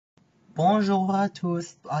Bonjour à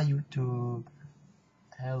tous à YouTube.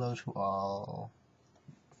 Hello to all.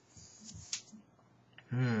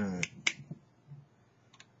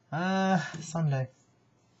 Sunday.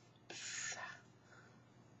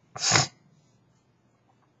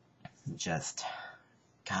 Just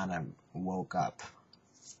kind of woke up.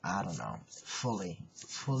 I don't know. Fully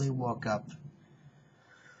woke up.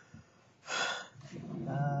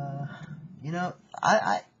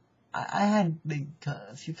 I had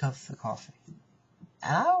a few cups of coffee.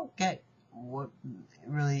 And I don't get what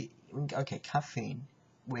really, okay, caffeine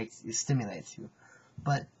it stimulates you,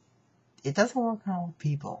 but it doesn't work on all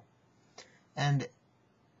people. And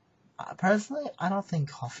personally, I don't think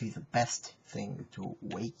coffee is the best thing to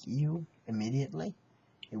wake you immediately.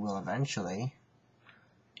 It will eventually.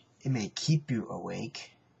 It may keep you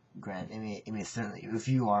awake. It may certainly, if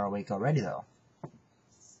you are awake already though.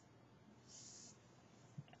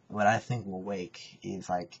 What I think will wake is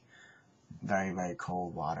like very, very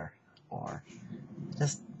cold water, or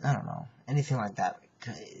just, I don't know, anything like that.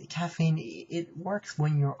 Caffeine, it works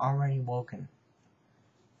when you're already woken.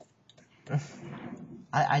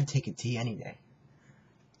 I'd take a tea any day.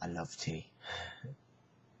 I love tea.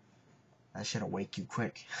 That shit'll wake you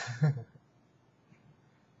quick.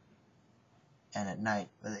 And at night,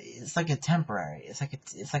 it's like a temporary. It's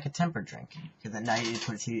like a temper drink. Because at night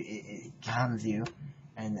it calms you,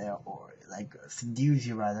 and or like subdues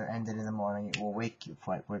you rather, and then in the morning it will wake you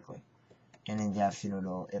quite quickly. And in the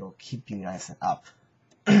afternoon it'll keep you nice and up.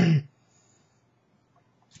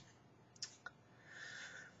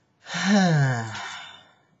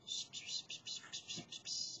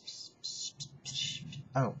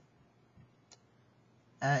 Oh,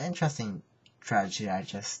 interesting tragedy I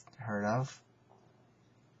just heard of.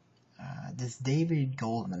 This David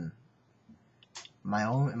Goldman,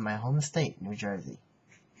 in my home state, New Jersey.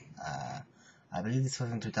 I believe this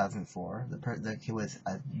was in 2004. The kid was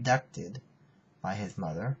abducted by his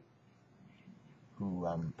mother, who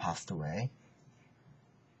passed away.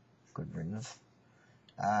 Good riddance.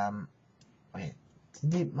 Wait,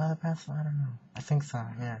 did the mother pass away? I don't know. I think so.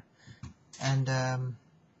 Yeah. And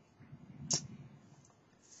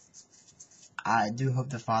I do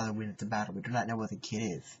hope the father wins the battle. We do not know what the kid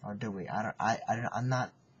is, or do we? I'm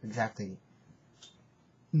not exactly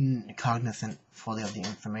cognizant fully of the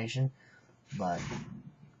information, but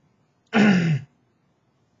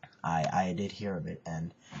I did hear of it,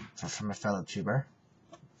 and from a fellow tuber,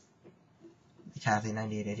 Kathy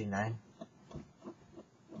 9889,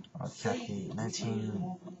 or Kathy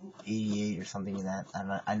 1988 or something like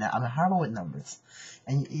that. I'm horrible with numbers,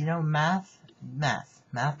 and you know, math.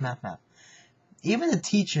 Even the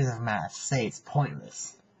teachers of math say it's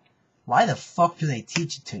pointless. Why the fuck do they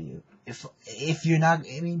teach it to you? If you're not,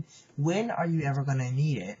 I mean, when are you ever gonna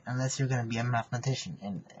need it unless you're gonna be a mathematician?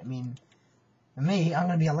 And I mean, me, I'm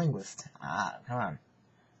gonna be a linguist. Come on.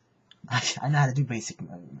 I know how to do basic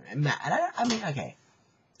math. I mean, okay,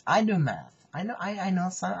 I do math. I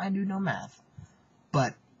do know math,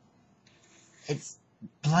 but it's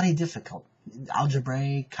bloody difficult.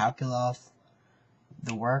 Algebraic, calculus,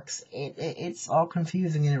 the works. It's all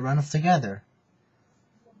confusing and it runs together.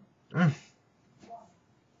 But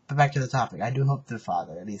back to the topic. I do hope the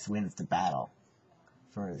father at least wins the battle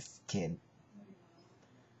for his kid.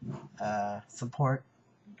 Support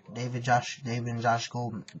David and Josh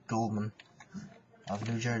Goldman of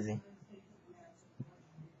New Jersey.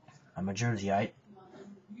 I'm a Jerseyite.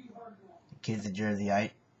 The kid's a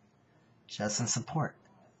Jerseyite. Just some support.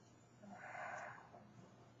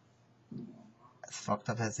 As fucked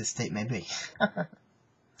up as this state may be.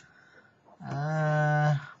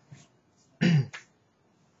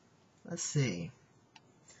 Let's see.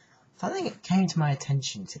 Something came to my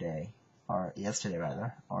attention today, or yesterday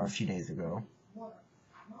rather, or a few days ago.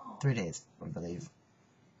 3 days, I believe.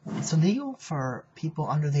 It's illegal for people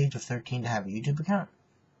under the age of 13 to have a YouTube account.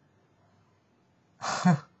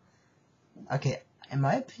 Okay, in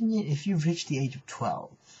my opinion, if you've reached the age of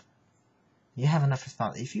 12, you have enough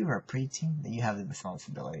responsibility. If you were a preteen, then you have the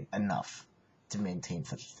responsibility enough to maintain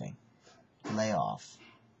such a thing. Lay off.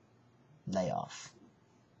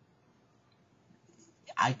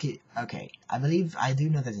 I believe I do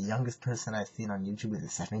know that the youngest person I've seen on YouTube is a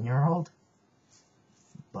 7-year-old,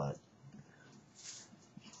 but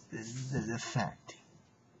the fact.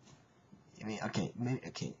 I mean, okay,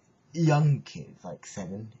 young kids like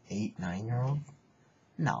 7, 8, 9-year-old.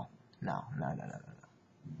 No.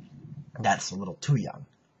 That's a little too young,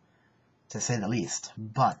 to say the least.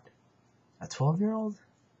 But a 12-year-old?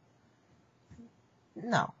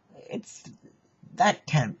 No,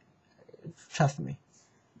 trust me.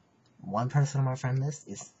 One person on my friend list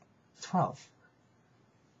is 12.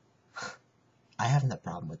 I have no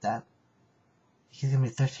problem with that. He's gonna be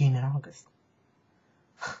 13 in August.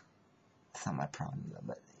 It's not my problem though,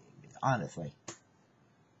 but honestly,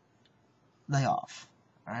 lay off,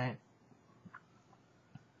 alright?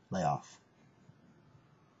 Lay off.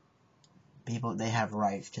 People, they have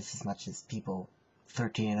rights just as much as people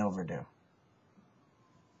 13 and over do.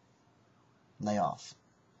 Lay off.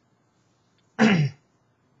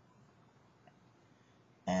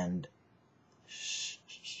 And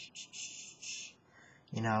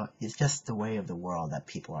you know, it's just the way of the world that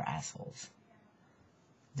people are assholes.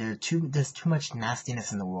 There's too much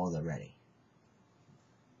nastiness in the world already.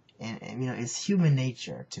 And you know, it's human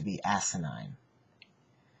nature to be asinine.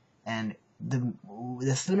 And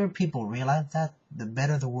the sooner people realize that, the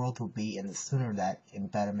better the world will be, and the sooner that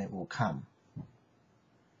betterment will come.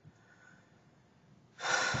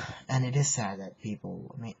 And it is sad that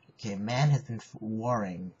people, I mean, okay, man has been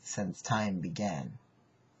warring since time began.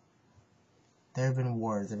 There have been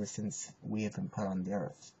wars ever since we have been put on the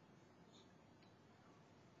earth.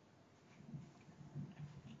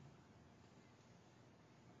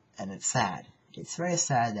 And it's sad. It's very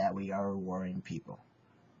sad that we are a warring people.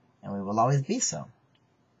 And we will always be so.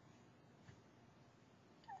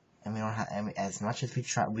 And we don't have, I mean, as much as we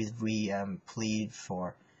try, we plead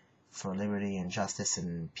for liberty and justice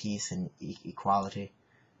and peace and equality,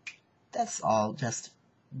 that's all just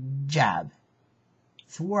jab.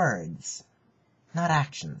 It's words, not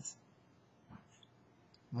actions.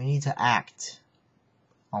 We need to act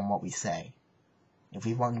on what we say. If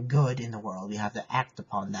we want good in the world, we have to act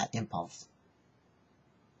upon that impulse.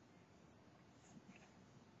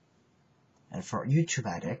 And for YouTube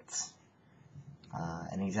addicts,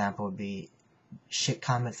 an example would be shit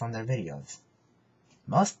comments on their videos.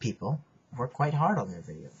 Most people work quite hard on their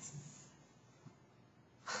videos.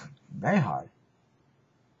 Very hard.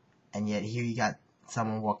 And yet here you got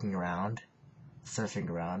someone walking around, surfing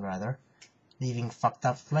around rather, leaving fucked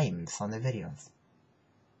up flames on their videos.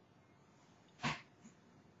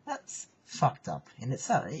 That's fucked up in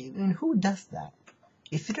itself. I mean, who does that?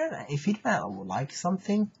 If you don't like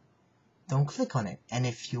something, don't click on it. And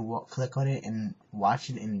if you click on it and watch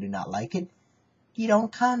it and do not like it, you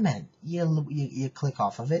don't comment. You click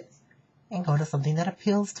off of it and go to something that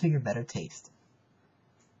appeals to your better taste.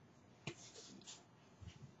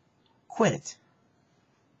 Quit it.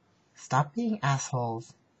 Stop being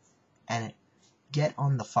assholes and get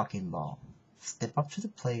on the fucking ball. Step up to the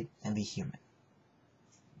plate and be human.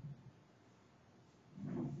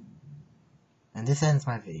 And this ends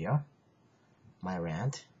my video, my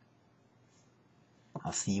rant.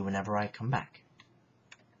 I'll see you whenever I come back.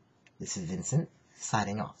 This is Vincent,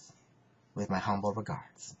 signing off, with my humble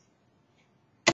regards.